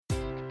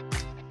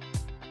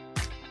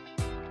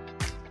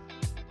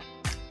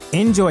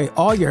Enjoy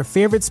all your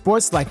favorite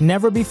sports like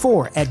never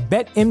before at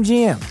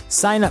BetMGM.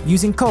 Sign up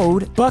using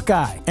code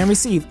Buckeye and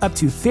receive up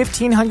to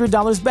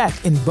 $1,500 back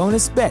in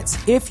bonus bets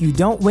if you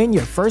don't win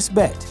your first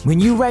bet. When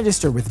you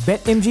register with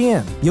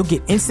BetMGM, you'll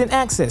get instant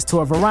access to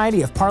a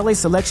variety of parlay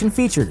selection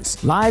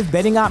features, live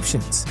betting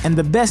options, and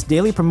the best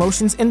daily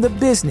promotions in the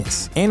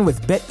business. And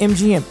with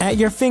BetMGM at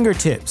your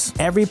fingertips,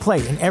 every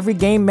play and every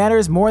game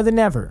matters more than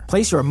ever.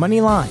 Place your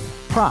money line,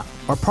 prop,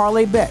 or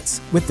parlay bets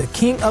with the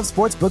king of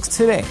sportsbooks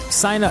today.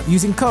 Sign up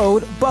using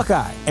code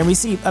Buckeye and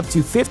receive up to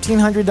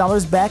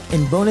 $1,500 back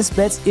in bonus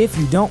bets if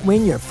you don't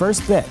win your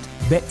first bet.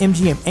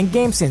 BetMGM and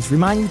GameSense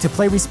remind you to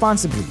play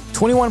responsibly.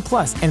 21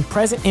 plus and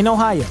present in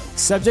Ohio,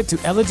 subject to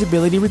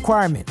eligibility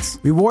requirements.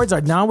 Rewards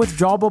are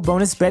non-withdrawable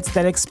bonus bets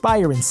that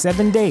expire in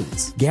 7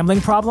 days. Gambling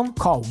problem?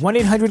 Call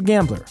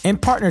 1-800-GAMBLER. In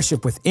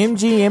partnership with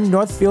MGM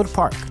Northfield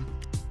Park.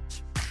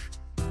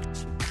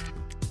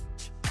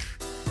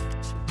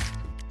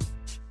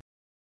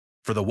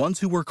 For the ones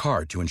who work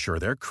hard to ensure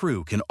their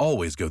crew can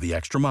always go the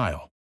extra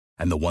mile,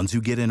 and the ones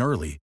who get in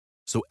early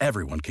so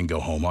everyone can go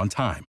home on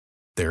time,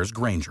 there's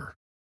Grainger,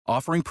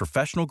 offering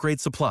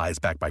professional-grade supplies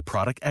backed by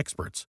product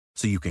experts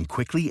so you can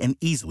quickly and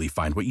easily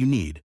find what you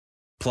need.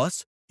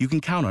 Plus, you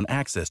can count on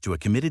access to a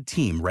committed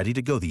team ready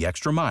to go the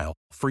extra mile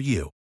for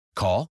you.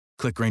 Call,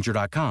 click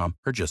Grainger.com,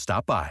 or just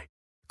stop by.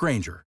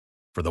 Grainger,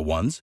 for the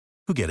ones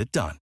who get it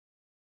done.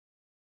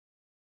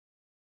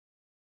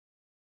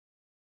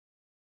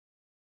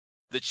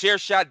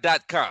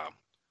 TheChairShot.com.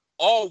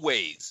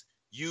 Always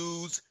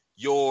use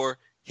your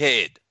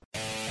head.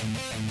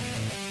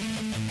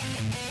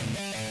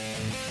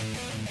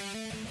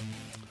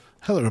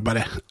 Hello,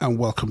 everybody, and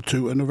welcome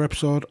to another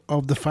episode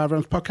of the Five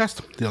Rounds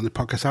Podcast, the only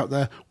podcast out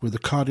there with the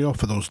cardio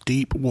for those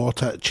deep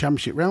water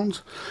championship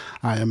rounds.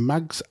 I am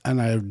Mags, and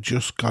I have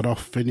just got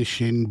off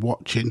finishing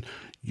watching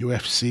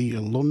UFC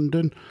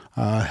London,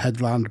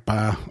 headlined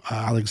by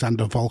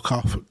Alexander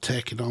Volkov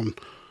taking on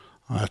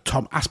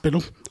Tom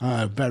Aspinall.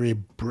 Very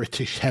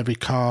British heavy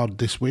card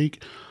this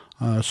week.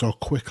 So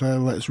quickly,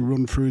 let's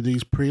run through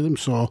these prelims.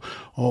 So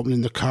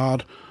opening the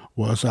card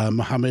was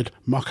Mohamed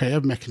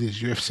Mokaev making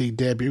his UFC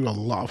debut. A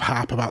lot of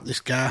hype about this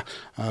guy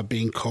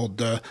being called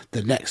the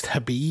next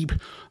Habib.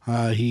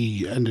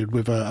 He ended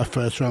with a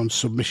first round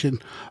submission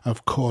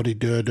of Cody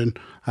Durden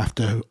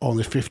after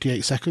only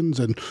 58 seconds,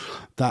 and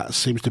that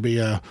seems to be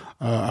a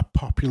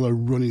popular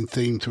running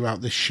theme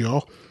throughout this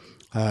show.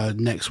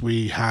 Next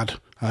we had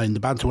in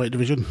the bantamweight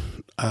division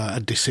a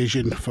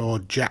decision for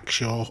Jack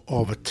Shaw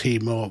over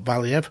Timo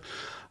Valiev.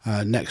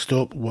 Next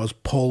up was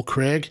Paul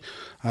Craig.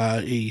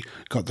 He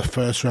got the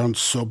first round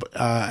sub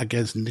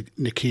against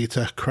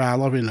Nikita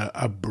Krylov in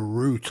a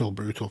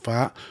brutal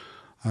fight.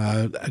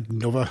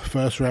 Another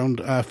first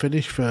round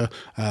finish for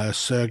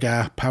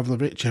Sergey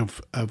Pavlovich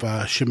of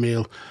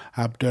Shamil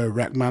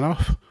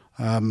Abdurakhmanov.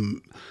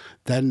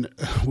 Then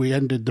we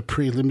ended the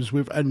prelims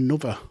with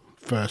another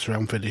first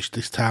round finish,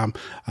 this time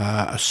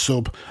a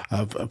sub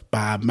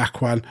by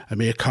Makwan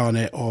Amir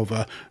Khane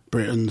over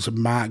Britain's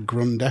Mark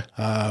Grundy.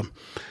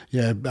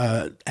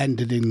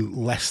 Ended in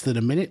less than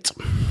a minute.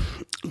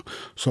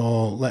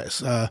 So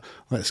let's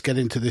get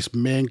into this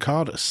main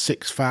card.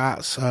 6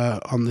 fights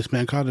on this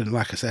main card, and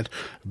like I said,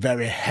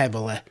 very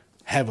heavily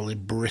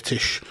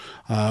British.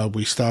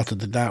 We started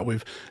the night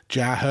with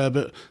Jar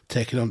Herbert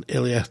taking on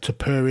Ilia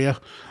Topuria.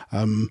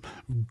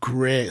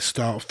 Great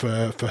start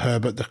for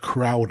Herbert. The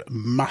crowd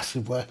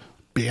massively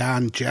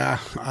behind Jar,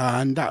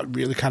 and that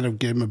really kind of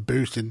gave him a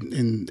boost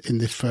in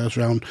this first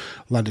round,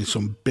 landing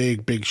some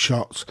big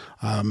shots.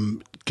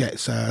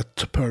 Gets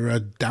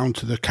Topuria down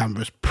to the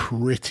canvas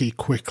pretty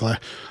quickly,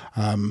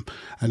 and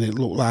it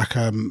looked like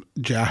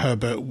Jar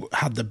Herbert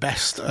had the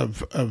best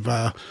of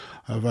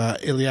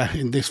Ilia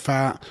in this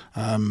fight.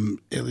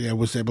 Ilia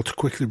was able to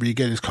quickly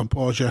regain his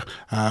composure,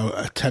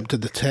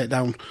 attempted the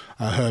takedown.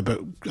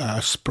 Herbert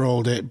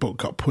sprawled it but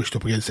got pushed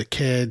up against the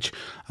cage,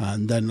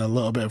 and then a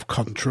little bit of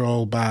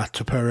control by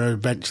Topuria.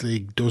 Eventually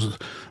does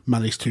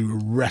manage to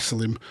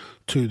wrestle him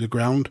to the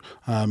ground,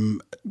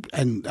 and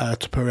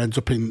Topuria ends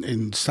up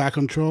in side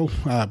control,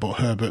 but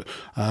Herbert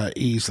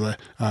easily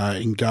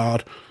in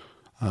guard.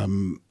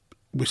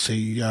 We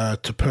see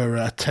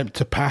Topuria attempt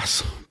to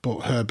pass,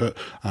 but Herbert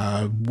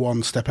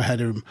one step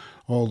ahead of him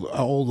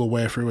all the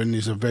way through, and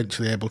is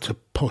eventually able to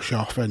push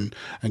off and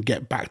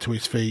get back to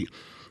his feet.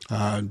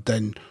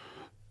 Then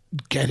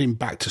getting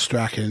back to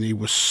striking, and he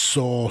was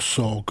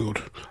so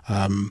good.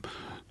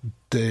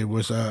 There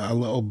was a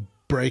little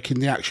break in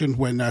the action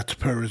when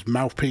Topuria's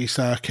mouthpiece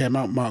came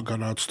out. Mark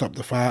Goddard stopped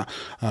the fight.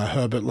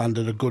 Herbert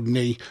landed a good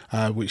knee,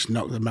 which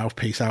knocked the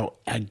mouthpiece out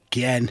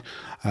again,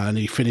 and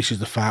he finishes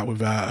the fight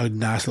with a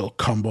nice little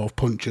combo of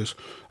punches.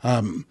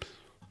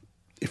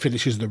 He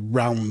finishes the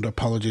round, with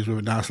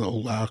a nice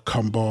little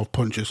combo of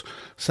punches.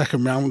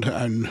 Second round,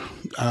 and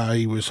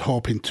he was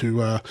hoping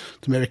to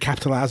maybe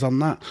capitalise on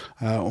that.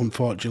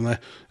 Unfortunately,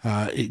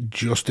 it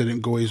just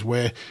didn't go his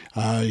way.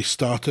 He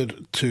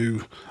started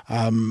to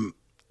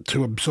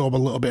absorb a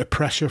little bit of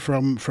pressure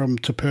from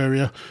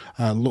Topuria.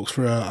 Looks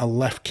for a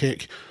left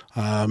kick,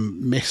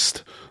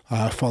 missed.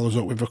 Follows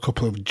up with a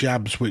couple of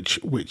jabs,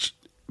 which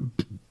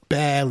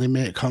barely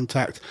make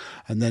contact,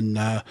 and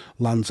then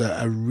lands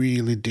a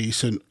really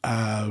decent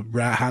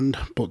right hand.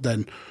 But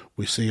then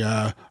we see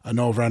an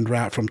overhand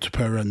right from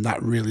Topuria, and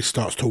that really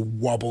starts to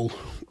wobble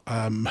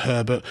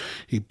Herbert.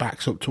 He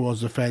backs up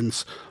towards the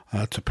fence.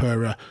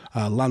 Topuria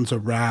lands a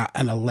right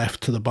and a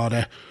left to the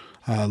body,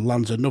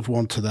 lands another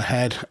one to the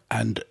head,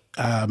 and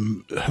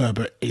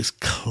Herbert is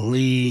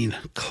clean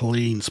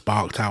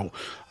sparked out.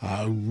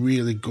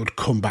 Really good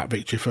comeback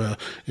victory for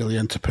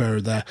Ilia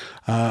Topuria there,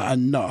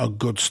 and not a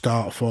good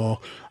start for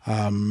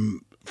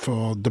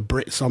the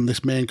Brits on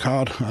this main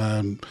card.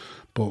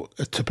 But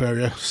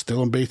Topuria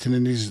still unbeaten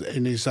in his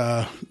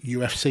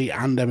UFC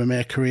and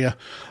MMA career,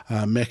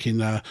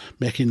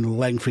 making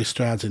lengthy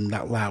strides in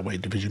that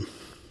lightweight division.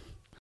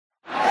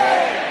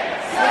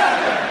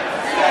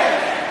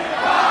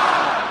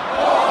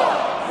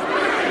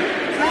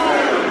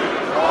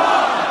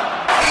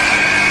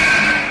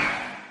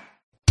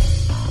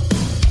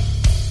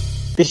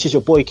 This is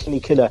your boy Kenny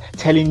Killer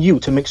telling you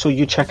to make sure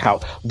you check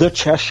out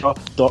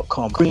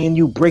thechairshot.com, bringing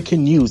you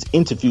breaking news,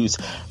 interviews,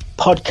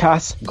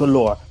 podcasts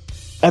galore,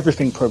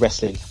 everything pro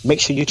wrestling. Make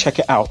sure you check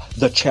it out,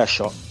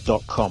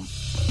 thechairshot.com.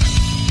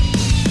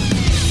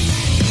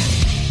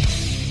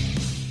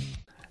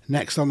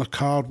 Next on the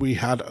card, we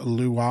had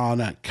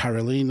Luana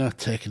Carolina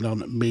taking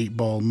on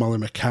Meatball Molly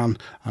McCann.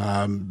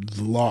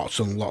 Lots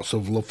and lots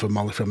of love for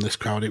Molly from this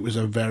crowd. It was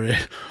a very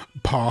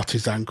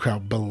partisan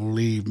crowd,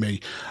 believe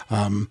me.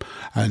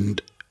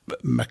 And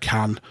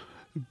McCann,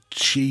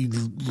 she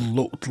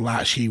looked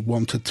like she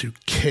wanted to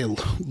kill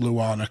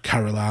Luana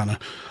Carolina.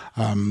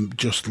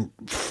 Just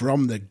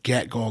from the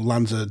get-go,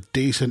 lands a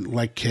decent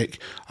leg kick.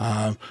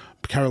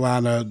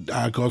 Carolina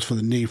goes for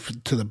the knee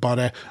to the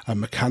body,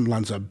 and McCann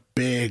lands a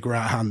big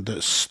right hand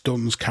that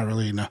stuns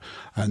Carolina,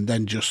 and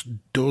then just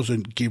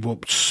doesn't give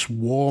up,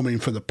 swarming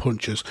for the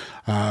punches.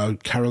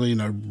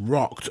 Carolina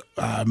rocked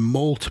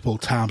multiple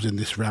times in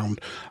this round,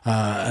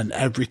 and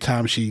every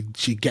time she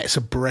gets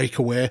a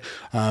breakaway,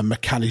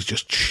 McCann is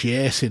just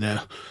chasing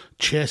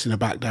her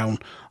back down.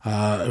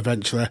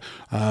 Eventually,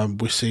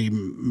 we see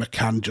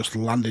McCann just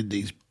landing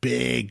these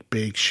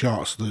big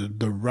shots.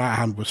 The right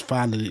hand was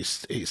finding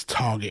its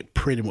target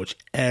pretty much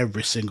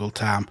every single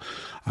time.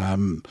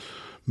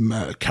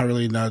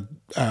 Carolina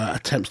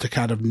attempts to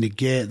kind of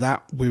negate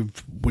that with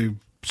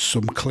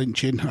some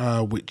clinching,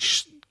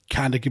 which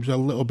kind of gives her a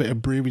little bit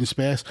of breathing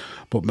space,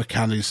 but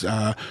McCann is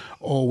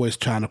always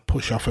trying to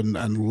push off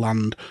and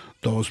land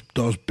those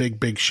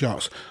big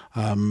shots.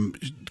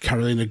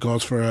 Carolina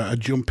goes for a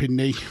jumping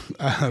knee,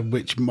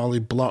 which Molly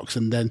blocks,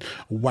 and then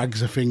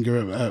wags a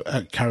finger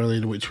at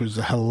Carolina, which was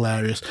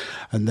hilarious.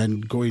 And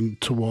then going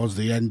towards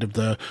the end of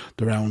the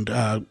round,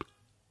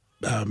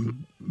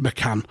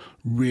 McCann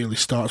really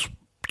starts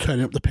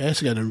turning up the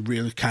pace again and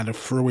really kind of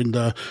throwing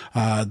the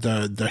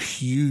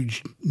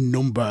huge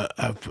number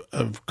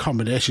of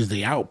combinations.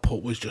 The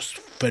output was just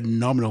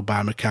phenomenal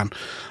by McCann.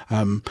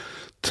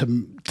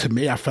 To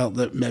me, I felt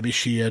that maybe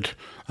she had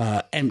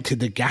emptied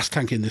the gas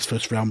tank in this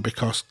first round,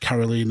 because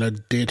Carolina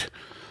did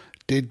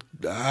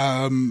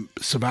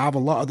survive a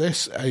lot of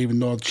this, even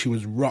though she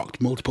was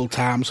rocked multiple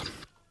times.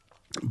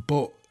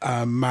 But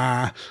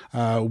my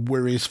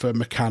worries for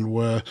McCann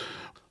were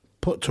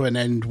put to an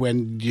end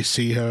when you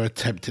see her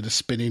attempting a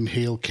spinning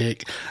heel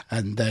kick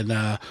and then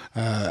a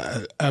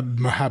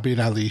Muhammad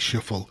Ali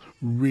shuffle.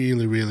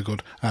 Really, really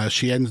good.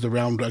 She ends the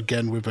round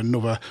again with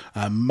another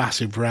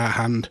massive right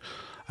hand.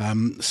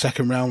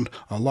 Second round,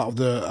 a lot of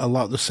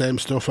the same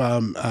stuff.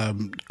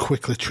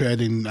 Quickly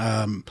trading,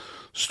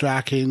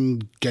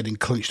 striking, getting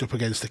clinched up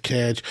against the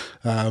cage.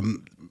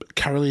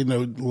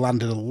 Carolina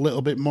landed a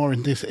little bit more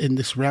in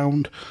this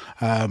round.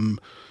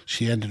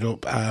 She ended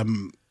up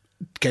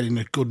getting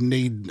a good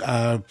knee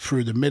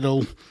through the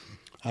middle.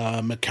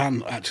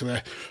 McCann,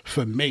 actually,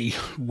 for me,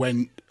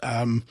 went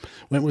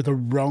with a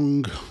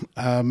wrong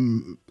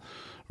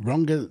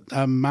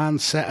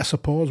mindset, I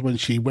suppose, when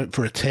she went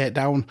for a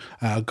takedown.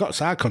 Got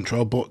side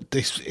control, but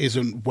this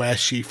isn't where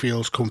she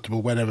feels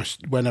comfortable.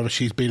 Whenever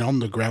she's been on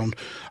the ground,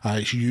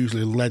 it's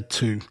usually led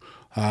to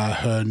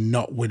her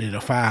not winning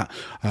a fight.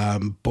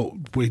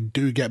 But we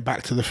do get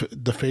back to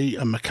the feet,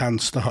 and McCann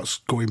starts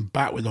going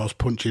back with those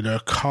punches. Her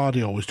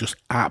cardio was just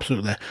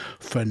absolutely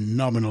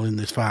phenomenal in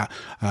this fight.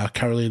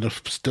 Carolina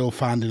still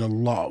finding a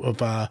lot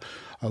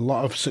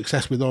of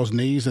success with those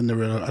knees, and there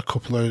were a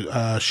couple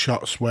of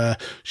shots where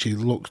she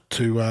looked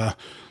to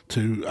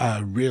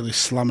really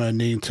slam her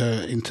knee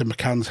into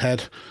McCann's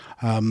head.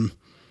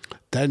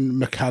 Then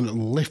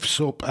McCann lifts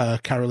up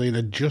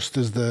Carolina just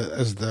as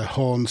the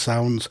horn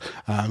sounds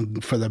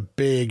for the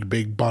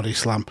big body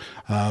slam,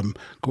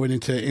 going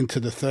into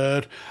the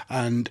third.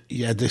 And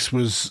yeah, this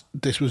was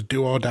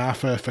do or die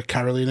for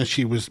Carolina.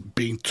 She was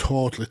being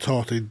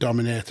totally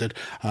dominated,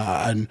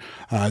 and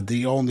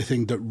the only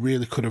thing that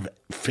really could have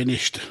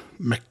finished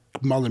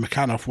Molly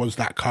McCann off was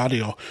that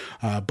cardio,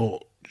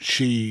 but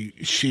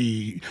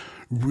she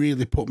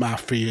really put my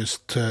fears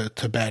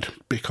to bed,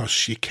 because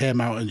she came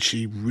out and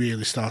she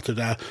really started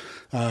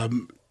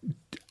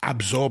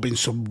absorbing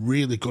some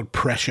really good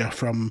pressure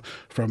from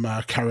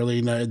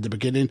Carolina in the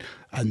beginning,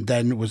 and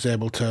then was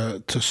able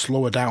to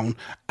slow her down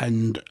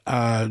and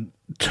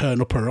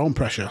turn up her own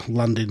pressure,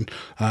 landing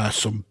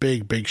some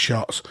big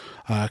shots.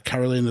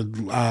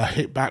 Carolina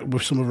hit back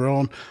with some of her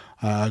own.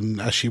 And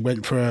as she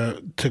went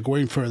to go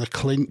in for the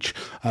clinch,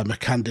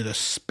 McCann did a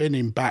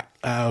spinning back.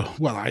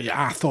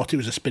 I thought it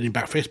was a spinning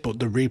back fist, but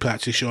the replay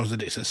actually shows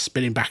that it's a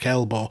spinning back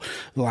elbow.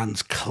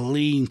 Lands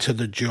clean to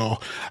the jaw,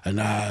 and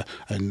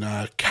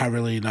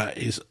Carolina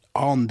is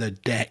on the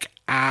deck,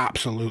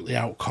 absolutely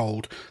out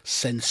cold.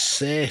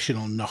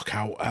 Sensational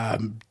knockout.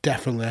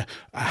 Definitely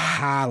a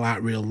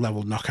highlight reel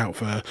level knockout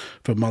for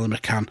Molly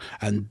McCann,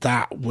 and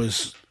that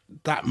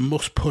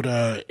must put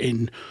her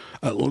in,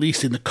 at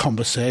least in the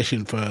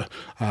conversation for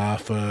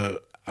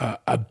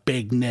a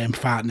big name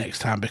fight next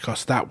time,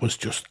 because that was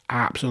just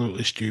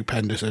absolutely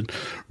stupendous and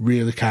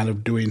really kind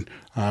of doing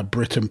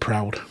Britain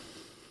proud.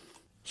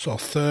 So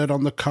third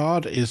on the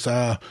card is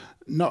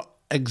not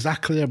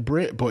exactly a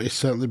Brit, but it's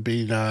certainly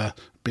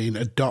been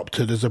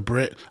adopted as a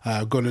Brit.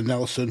 Gunnar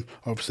Nelson,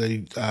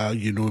 obviously,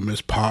 you know him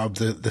as part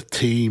of the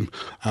team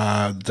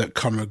that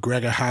Conor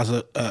McGregor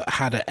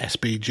had at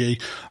SBG.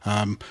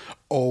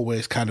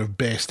 Always kind of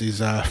based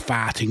his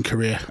fighting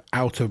career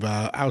out of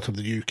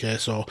the UK,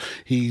 so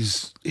he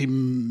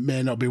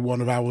may not be one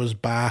of ours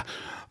by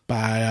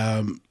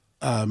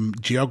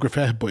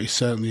geography, but he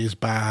certainly is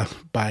by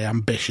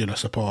ambition, I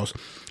suppose.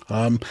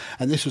 And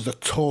this was a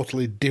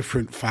totally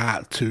different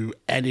fight to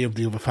any of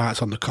the other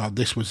fights on the card.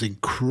 This was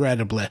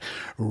incredibly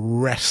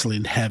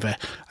wrestling heavy.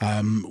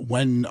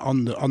 When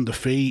on the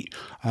feet,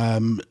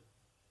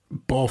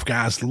 both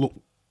guys looked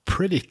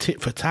pretty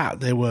tit for tat.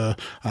 They were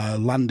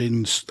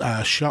landing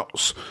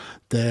shots.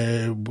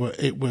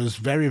 It was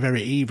very,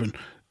 very even.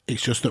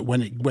 It's just that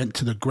when it went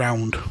to the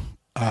ground,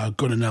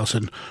 Gunnar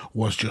Nelson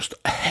was just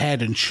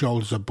head and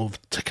shoulders above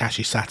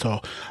Takashi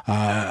Sato.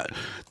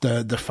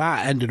 The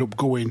fight ended up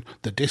going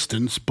the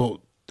distance, but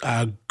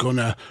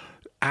Gunnar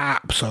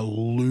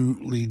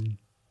absolutely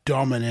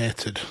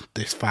dominated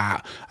this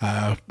fight,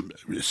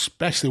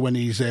 especially when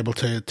he's able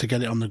to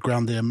get it on the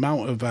ground. The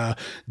amount of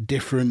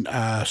different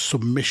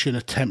submission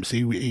attempts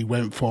he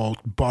went for,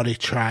 body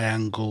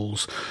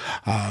triangles,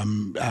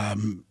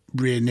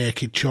 rear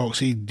naked chokes,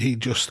 he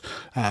just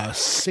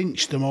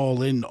cinched them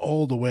all in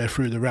all the way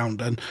through the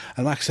round. And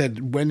like I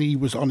said, when he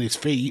was on his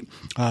feet,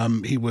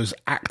 he was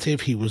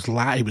active, he was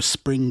light, he was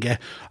springy,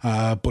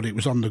 but it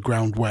was on the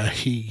ground where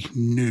he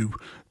knew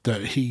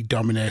that he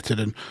dominated.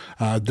 And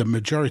the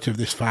majority of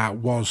this fight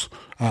was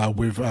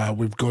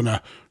with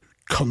Gunnar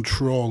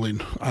controlling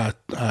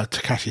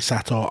Takashi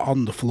Sato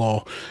on the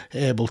floor,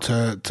 able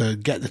to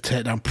get the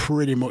takedown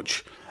pretty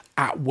much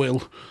at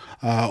will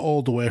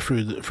all the way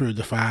through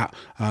the fight.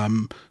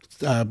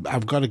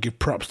 I've got to give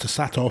props to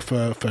Sato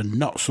for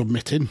not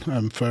submitting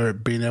and for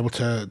being able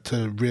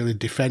to really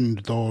defend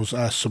those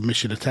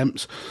submission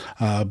attempts.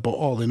 But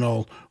all in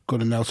all,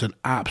 Gunnar Nelson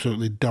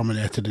absolutely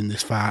dominated in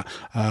this fight.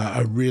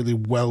 A really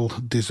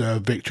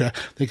well-deserved victory. I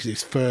think it's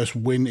his first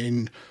win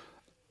in,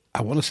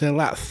 I want to say,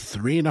 like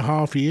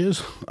 3.5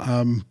 years,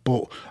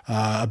 but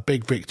a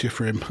big victory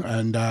for him,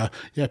 and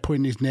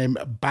putting his name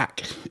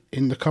back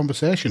in the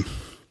conversation.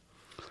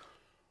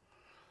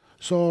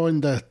 So in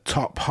the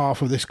top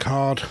half of this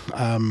card,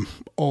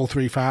 all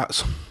three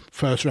fights,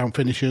 first round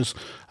finishes,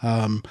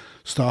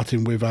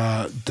 starting with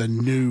the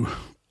new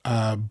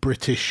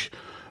British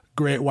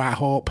Great White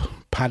Hope,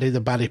 Paddy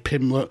the Baddy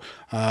Pimblett,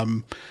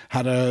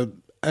 had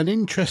an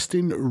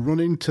interesting run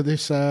into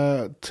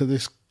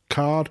this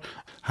card.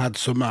 Had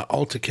some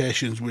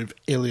altercations with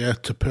Ilia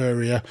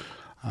Topuria,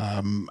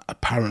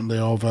 apparently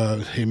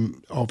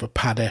over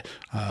Paddy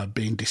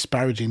being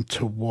disparaging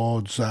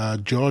towards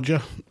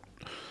Georgia,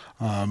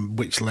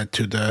 which led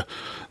to the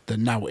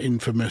now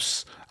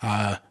infamous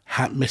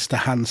Mr.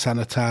 Hand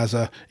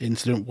Sanitizer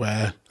incident,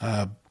 where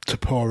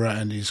Topuria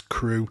and his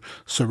crew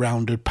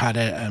surrounded Paddy,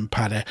 and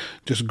Paddy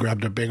just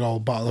grabbed a big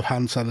old bottle of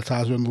hand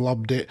sanitizer and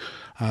lobbed it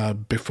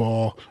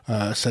before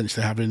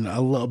essentially having a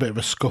little bit of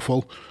a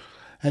scuffle.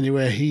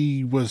 Anyway,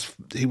 he was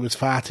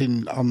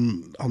fighting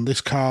on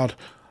this card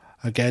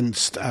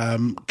against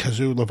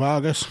Kazula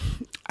Vargas,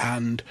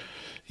 and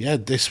yeah,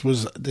 this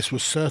was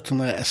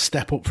certainly a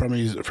step up from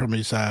his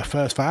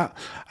first fight,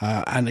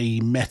 and he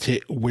met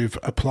it with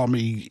aplomb.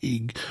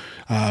 He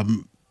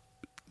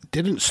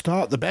didn't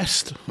start the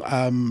best.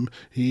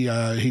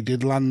 He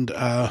did land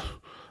a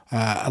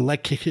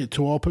leg kick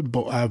to open,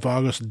 but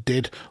Vargas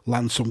did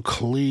land some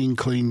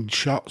clean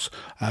shots.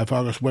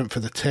 Vargas went for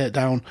the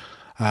takedown.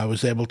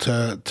 Was able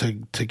to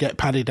get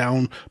Paddy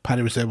down.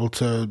 Paddy was able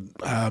to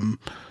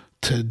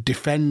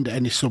defend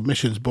any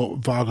submissions, but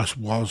Vargas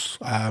was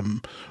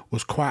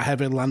quite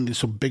heavy, landing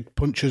some big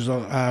punches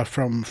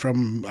from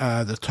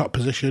the top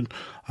position.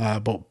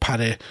 But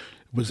Paddy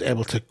was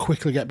able to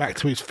quickly get back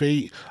to his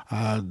feet,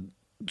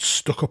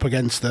 stuck up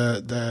against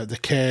the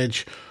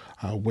cage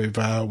with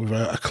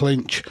a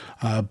clinch,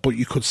 but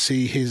you could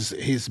see his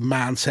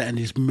mindset and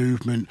his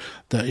movement,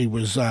 that he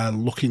was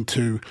looking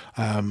to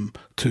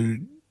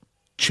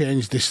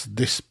change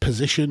this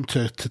position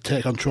to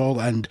take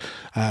control, and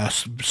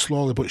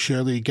slowly but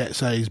surely he gets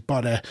his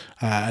body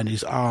and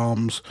his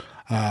arms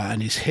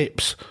and his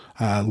hips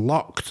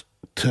locked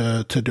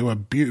to do a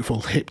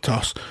beautiful hip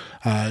toss.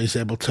 He's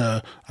able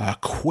to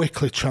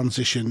quickly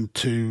transition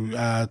to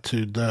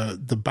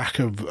the back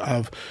of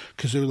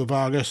Kazula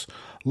Vargas,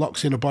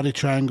 locks in a body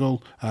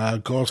triangle,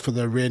 goes for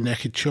the rear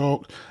naked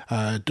choke,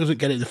 doesn't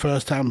get it the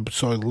first time,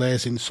 so he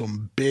lays in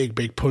some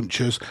big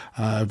punches.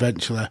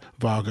 Eventually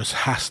Vargas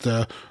has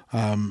to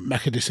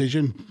make a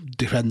decision,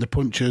 defend the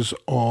punches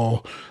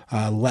or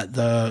let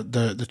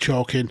the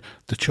choke in.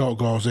 The choke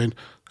goes in.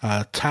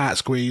 Tight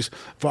squeeze.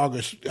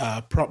 Vargas,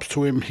 props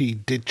to him. He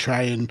did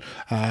try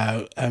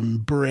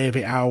and brave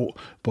it out,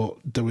 but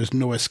there was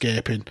no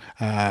escaping.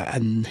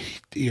 And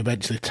he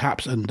eventually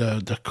taps, and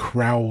the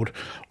crowd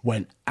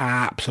went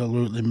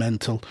absolutely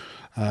mental.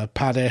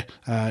 Paddy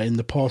in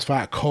the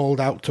post-fight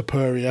called out to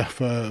Topuria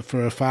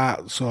for a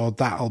fight, so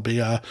that'll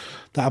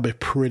be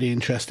pretty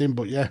interesting.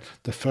 But yeah,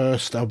 the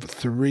first of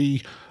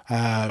 3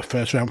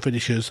 first round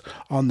finishes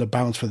on the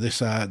bounce for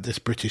this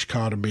British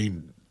card. I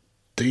mean,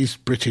 these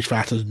British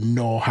fighters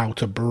know how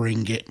to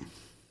bring it.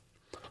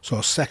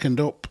 So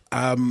second up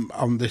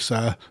on this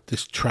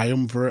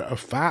triumvirate of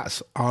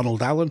fights,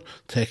 Arnold Allen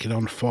taking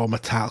on former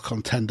title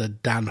contender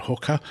Dan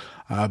Hooker.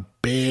 A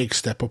big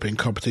step up in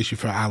competition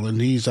for Allen.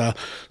 He's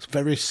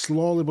very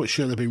slowly but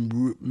surely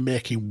been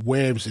making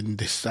waves in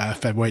this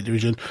featherweight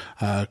division.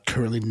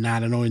 Currently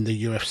 9-0 in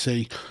the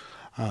UFC.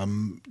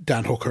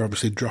 Dan Hooker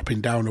obviously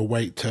dropping down a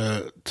weight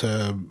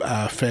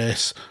to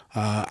face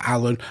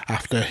Allen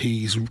after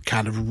he's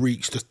kind of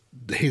reached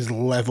his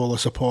level, I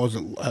suppose,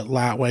 at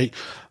lightweight,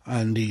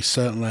 and he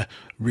certainly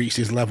reached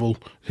his level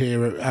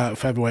here at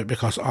featherweight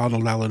because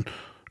Arnold Allen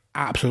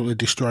absolutely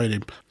destroyed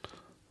him.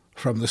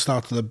 From the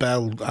start of the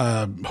bell,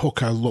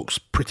 Hooker looks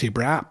pretty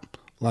bright,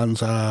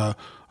 lands a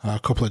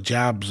couple of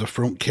jabs, a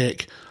front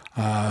kick,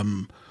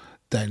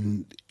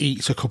 then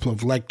eats a couple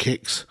of leg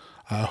kicks.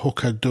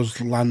 Hooker does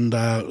land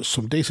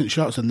some decent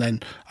shots, and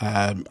then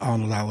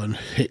Arnold Allen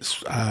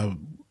hits a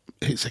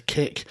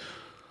kick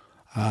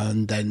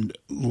and then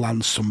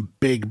lands some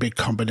big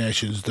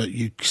combinations that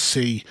you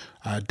see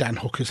Dan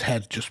Hooker's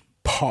head just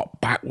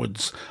pop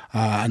backwards,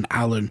 and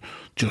Allen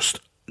just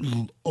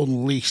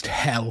unleashed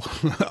hell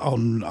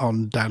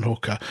on Dan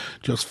Hooker,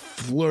 just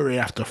flurry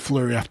after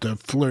flurry after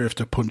flurry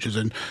after punches,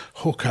 and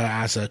Hooker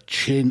has a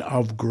chin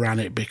of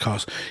granite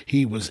because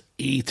he was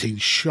eating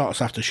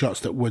shots after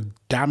shots that were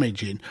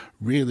damaging.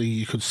 Really,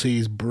 you could see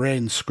his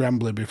brain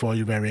scrambling before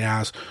your very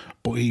eyes,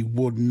 but he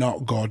would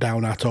not go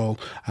down at all.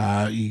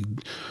 He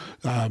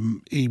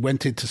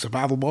went into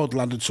survival mode,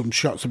 landed some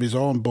shots of his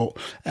own, but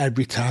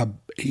every time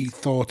he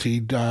thought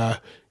he'd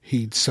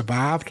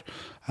survived,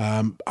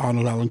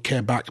 Arnold Allen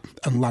came back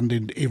and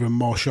landed even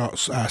more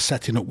shots,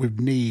 setting up with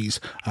knees,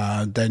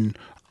 then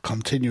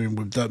continuing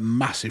with the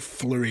massive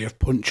flurry of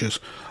punches.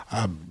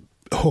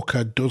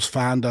 Hooker does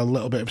find a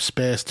little bit of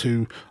space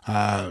to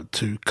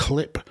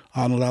clip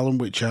Arnold Allen,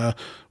 which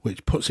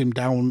puts him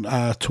down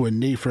to a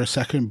knee for a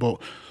second, but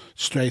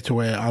straight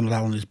away Arnold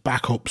Allen is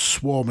back up,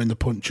 swarming the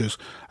punches,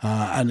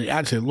 and it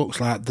actually looks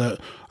like that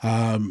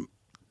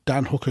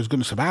Dan Hooker is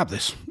going to survive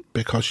this,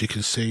 because you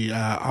can see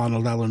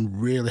Arnold Allen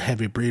really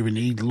heavy breathing.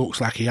 He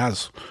looks like he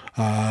has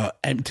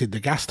emptied the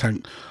gas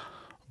tank,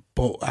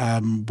 but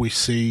we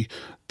see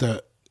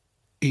that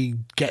he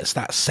gets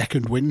that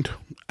second wind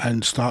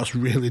and starts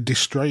really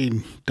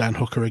destroying Dan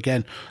Hooker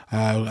again.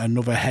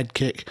 Another head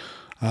kick,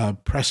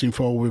 pressing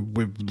forward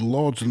with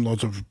loads and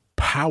loads of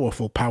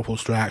powerful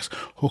strikes.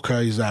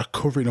 Hooker is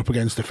covering up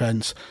against the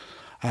fence.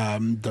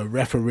 The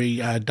referee,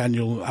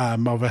 Daniel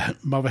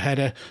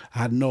Movahead,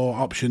 had no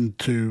option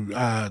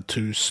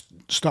to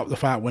stop the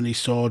fight when he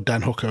saw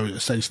Dan Hooker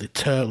essentially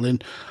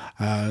turtling,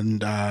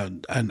 and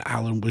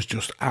Allen was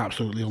just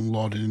absolutely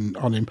unloading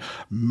on him.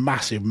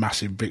 Massive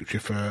victory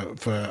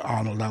for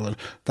Arnold Allen.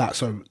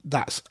 That's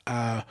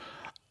a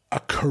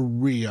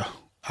career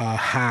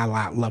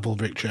highlight level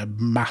victory,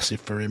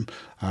 massive for him,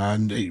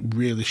 and it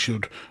really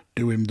should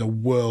do him the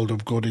world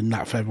of good in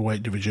that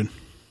featherweight division.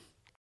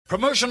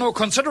 Promotional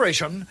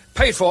consideration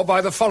paid for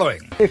by the following.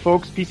 Hey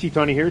folks, PC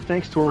Tony here.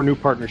 Thanks to our new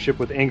partnership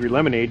with Angry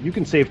Lemonade, you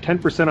can save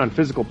 10% on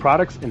physical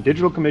products and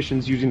digital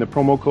commissions using the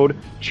promo code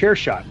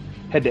ChairShot.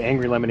 Head to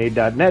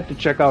angrylemonade.net to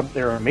check out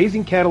their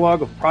amazing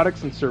catalog of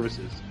products and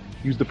services.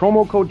 Use the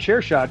promo code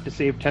ChairShot to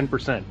save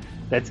 10%.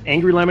 That's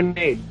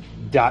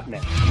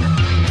angrylemonade.net.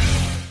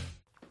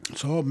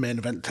 So, main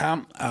event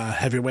time,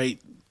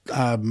 heavyweight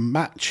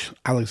match.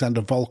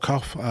 Alexander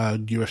Volkov,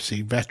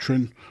 UFC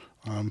veteran,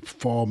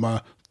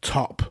 former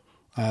top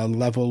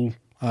level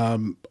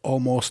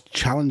almost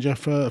challenger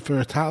for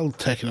a title,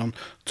 taking on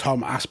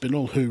Tom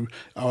Aspinall, who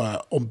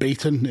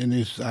unbeaten in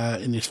his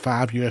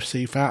 5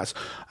 UFC fights,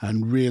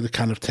 and really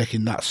kind of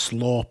taking that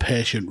slow,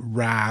 patient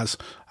rise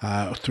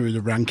through the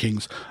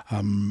rankings.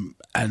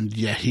 And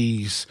yeah,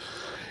 he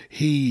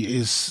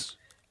is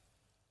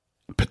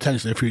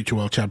potentially a future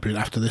world champion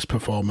after this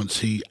performance.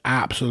 He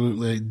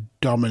absolutely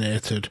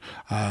dominated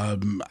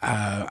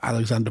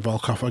Alexander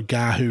Volkov, a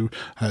guy who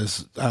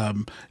has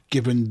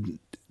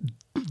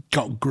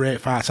got great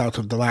fights out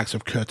of the likes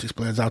of Curtis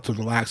Blades, out of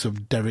the likes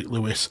of Derek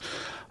Lewis.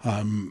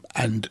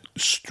 And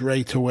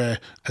straight away,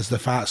 as the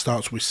fight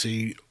starts, we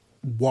see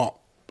what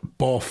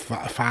both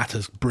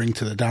fighters bring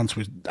to the dance,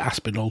 with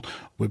Aspinall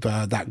with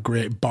that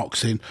great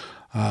boxing,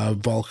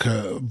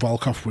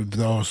 Volkov with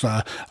those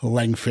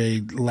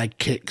lengthy leg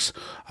kicks.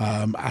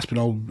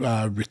 Aspinall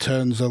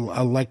returns a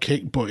leg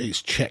kick, but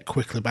it's checked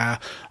quickly by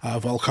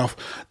Volkov.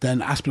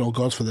 Then Aspinall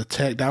goes for the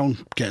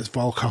takedown, gets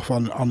Volkov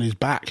on his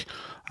back,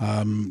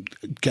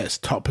 gets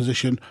top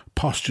position,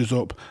 postures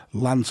up,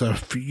 lands a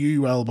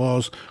few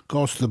elbows,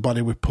 goes to the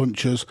body with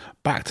punches,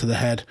 back to the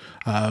head,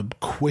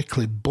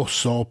 quickly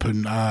busts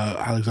open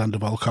Alexander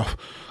Volkov.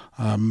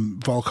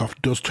 Volkov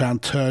does try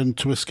and turn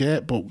to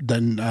escape, but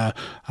then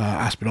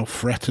Aspinall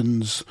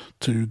threatens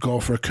to go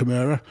for a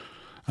Kimura.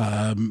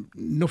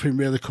 Nothing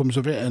really comes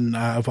of it, and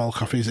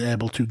Volkov is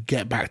able to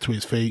get back to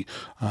his feet,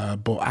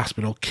 but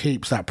Aspinall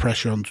keeps that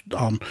pressure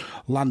on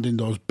landing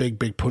those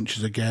big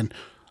punches again.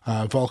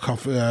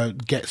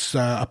 Volkov gets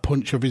a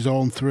punch of his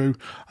own through.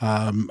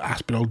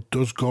 Aspinall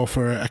does go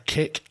for a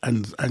kick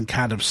and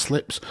kind of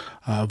slips.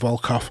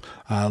 Volkov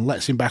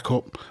lets him back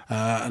up,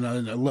 and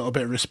a little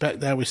bit of respect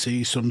there. We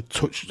see some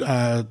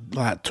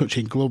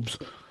touching gloves.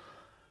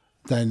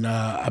 Then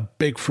a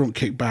big front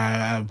kick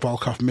by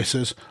Volkov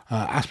misses.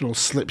 Aspinall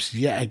slips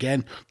yet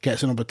again,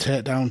 gets another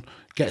takedown,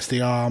 gets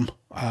the arm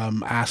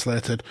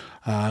isolated,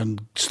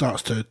 and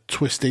starts to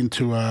twist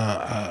into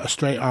a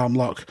straight arm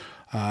lock.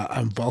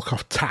 And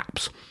Volkov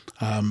taps.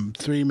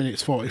 3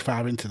 minutes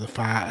 45 into the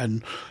fight,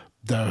 and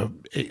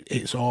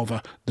it's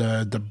over.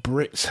 The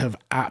Brits have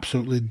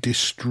absolutely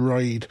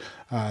destroyed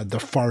the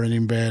foreign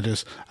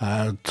invaders.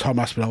 Tom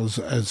Aspinall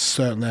has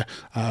certainly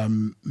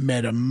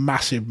made a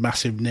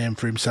massive name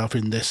for himself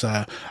in this,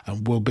 and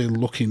will be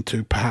looking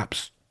to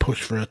perhaps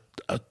push for a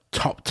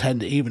top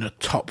 10, even a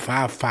top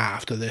 5 fight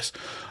after this.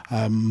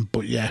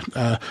 But yeah,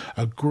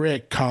 a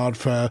great card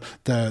for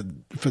the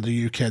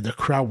UK. The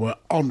crowd were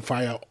on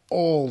fire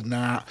all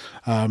night.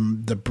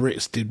 The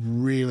Brits did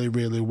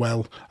really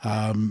well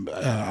on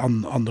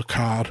the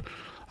card.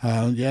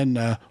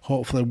 And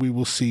hopefully we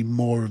will see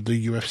more of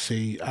the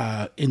UFC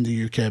in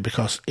the UK,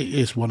 because it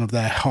is one of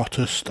their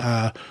hottest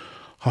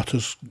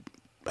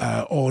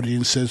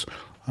audiences.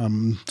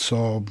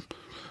 So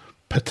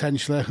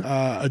potentially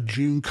a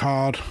June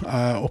card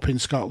up in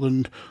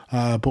Scotland,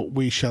 but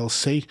we shall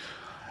see.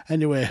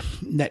 Anyway,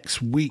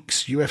 next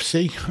week's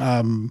UFC,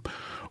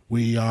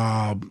 we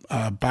are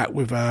back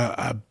with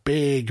a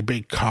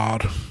big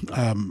card.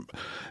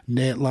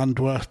 Nate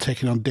Landwehr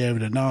taking on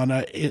David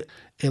Onana,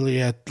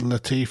 Ilia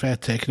Latifi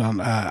taking on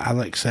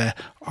Alexei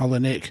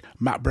Olenek,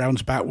 Matt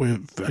Brown's back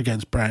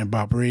against Brian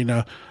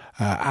Barberino,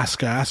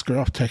 Askar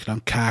Askarov taking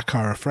on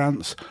Kara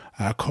France.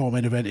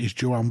 Co-main event is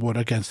Joanne Wood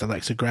against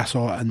Alexa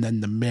Grasso, and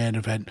then the main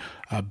event,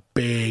 a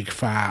big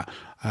fight,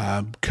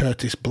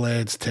 Curtis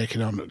Blades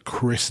taking on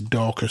Chris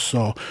Daukaus.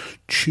 So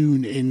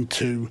tune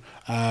into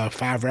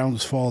 5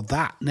 rounds for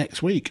that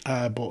next week.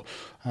 But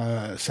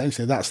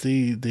essentially that's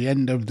the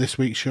end of this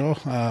week's show.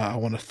 I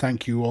want to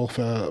thank you all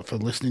for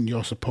listening.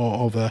 Your support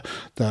over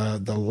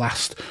the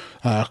last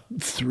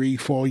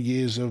 3-4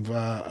 years of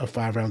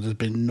 5 rounds has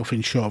been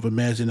nothing short of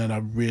amazing, and I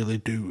really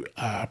do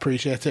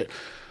appreciate it.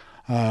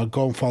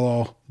 Go and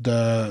follow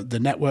the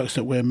networks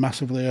that we're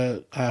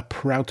massively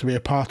proud to be a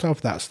part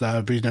of. That's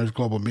the Visionaries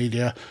Global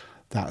Media,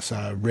 that's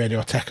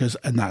Radiotekers,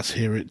 and that's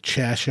here at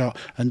Chairshot.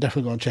 And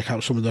definitely go and check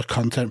out some of the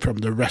content from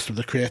the rest of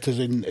the creators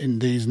in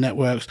these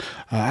networks.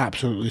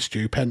 Absolutely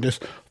stupendous.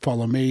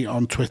 Follow me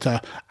on Twitter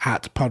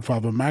at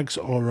PodfatherMags,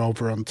 or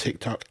over on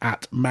TikTok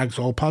at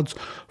MagsAllPods.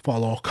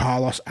 Follow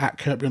Carlos at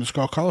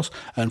Kirby_Carlos,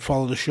 and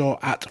follow the show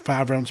at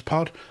 5 Rounds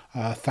Pod.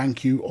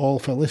 Thank you all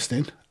for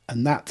listening,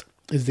 and that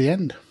is the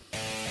end.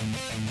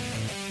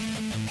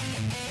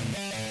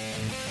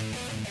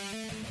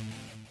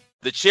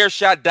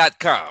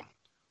 TheChairShot.com.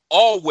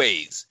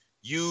 Always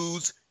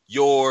use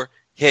your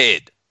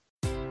head.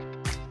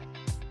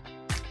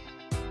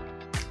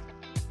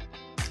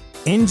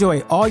 Enjoy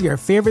all your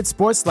favorite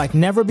sports like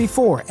never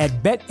before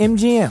at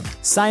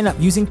BetMGM. Sign up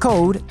using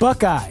code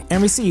Buckeye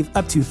and receive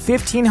up to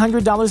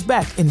 $1,500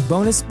 back in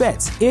bonus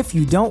bets if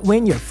you don't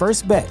win your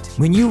first bet.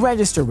 When you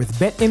register with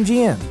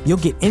BetMGM, you'll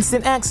get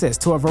instant access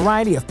to a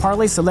variety of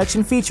parlay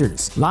selection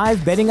features,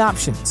 live betting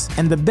options,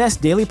 and the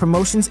best daily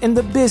promotions in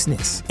the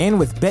business. And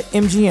with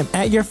BetMGM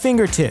at your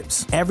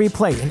fingertips, every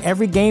play and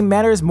every game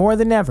matters more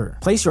than ever.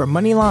 Place your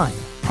money line,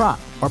 prop,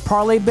 or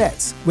parlay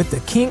bets with the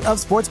king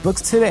of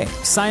sportsbooks today.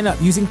 Sign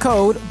up using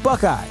code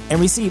Buckeye and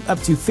receive up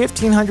to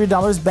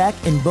 $1,500 back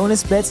in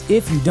bonus bets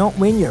if you don't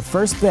win your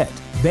first bet.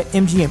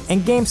 BetMGM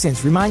and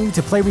GameSense remind you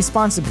to play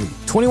responsibly.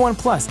 21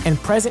 plus and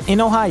present in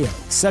Ohio,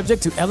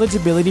 subject to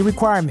eligibility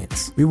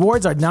requirements.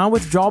 Rewards are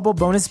non-withdrawable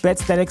bonus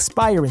bets that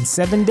expire in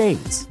 7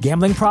 days.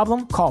 Gambling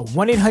problem? Call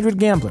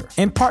 1-800-GAMBLER.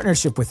 In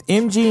partnership with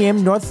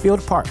MGM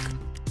Northfield Park.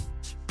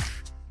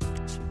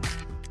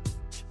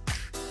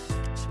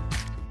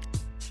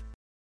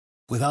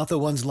 Without the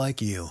ones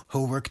like you,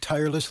 who work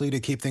tirelessly to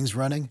keep things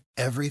running,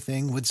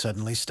 everything would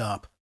suddenly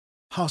stop.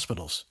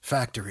 Hospitals,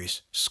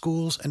 factories,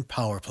 schools, and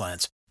power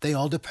plants, they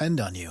all depend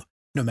on you.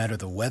 No matter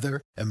the weather,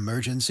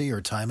 emergency,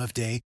 or time of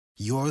day,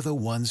 you're the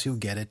ones who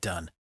get it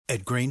done.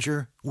 At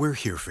Grainger, we're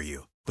here for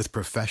you with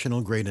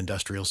professional-grade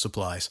industrial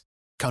supplies.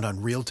 Count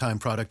on real-time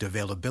product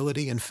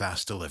availability and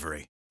fast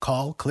delivery.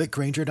 Call, click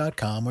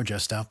Grainger.com, or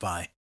just stop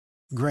by.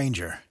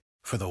 Grainger,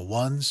 for the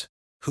ones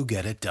who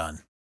get it done.